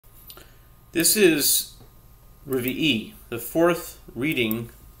This is Revii, the fourth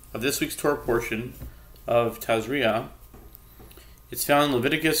reading of this week's Torah portion of Tazria. It's found in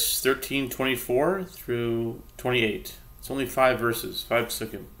Leviticus 13:24 through 28. It's only 5 verses, 5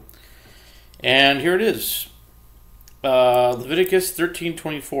 psukim. And here it is. Leviticus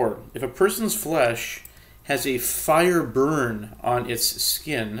 13:24. If a person's flesh has a fire burn on its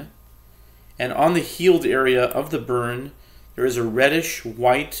skin, and on the healed area of the burn there is a reddish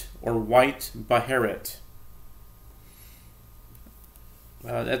white or white baheret.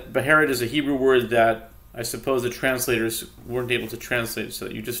 That baheret is a Hebrew word that I suppose the translators weren't able to translate, so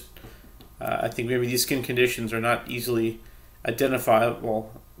that you just, I think maybe these skin conditions are not easily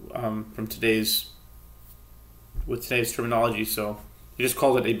identifiable with today's terminology, so you just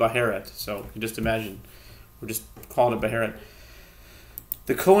called it a baheret. So you can just imagine, we're just calling it baheret.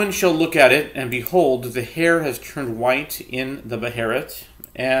 The Kohen shall look at it, and behold, the hair has turned white in the baheret,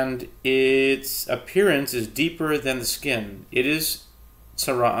 and its appearance is deeper than the skin. It is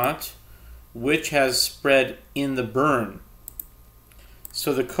tzara'at, which has spread in the burn.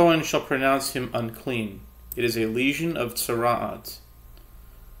 So the Kohen shall pronounce him unclean. It is a lesion of tzara'at.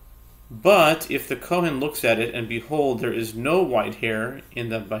 But if the Kohen looks at it, and behold, there is no white hair in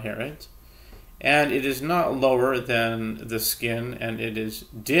the baheret, and it is not lower than the skin, and it is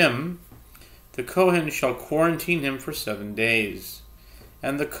dim, the Kohen shall quarantine him for 7 days.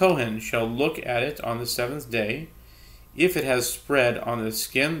 And the Kohen shall look at it on the 7th day. If it has spread on the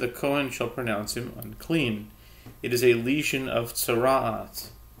skin, the Kohen shall pronounce him unclean. It is a lesion of tzara'at.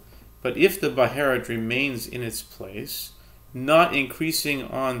 But if the baheret remains in its place, not increasing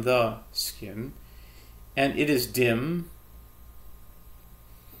on the skin, and it is dim,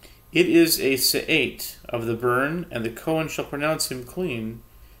 it is a se'et of the burn, and the Kohen shall pronounce him clean,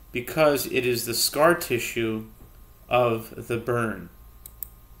 because it is the scar tissue of the burn.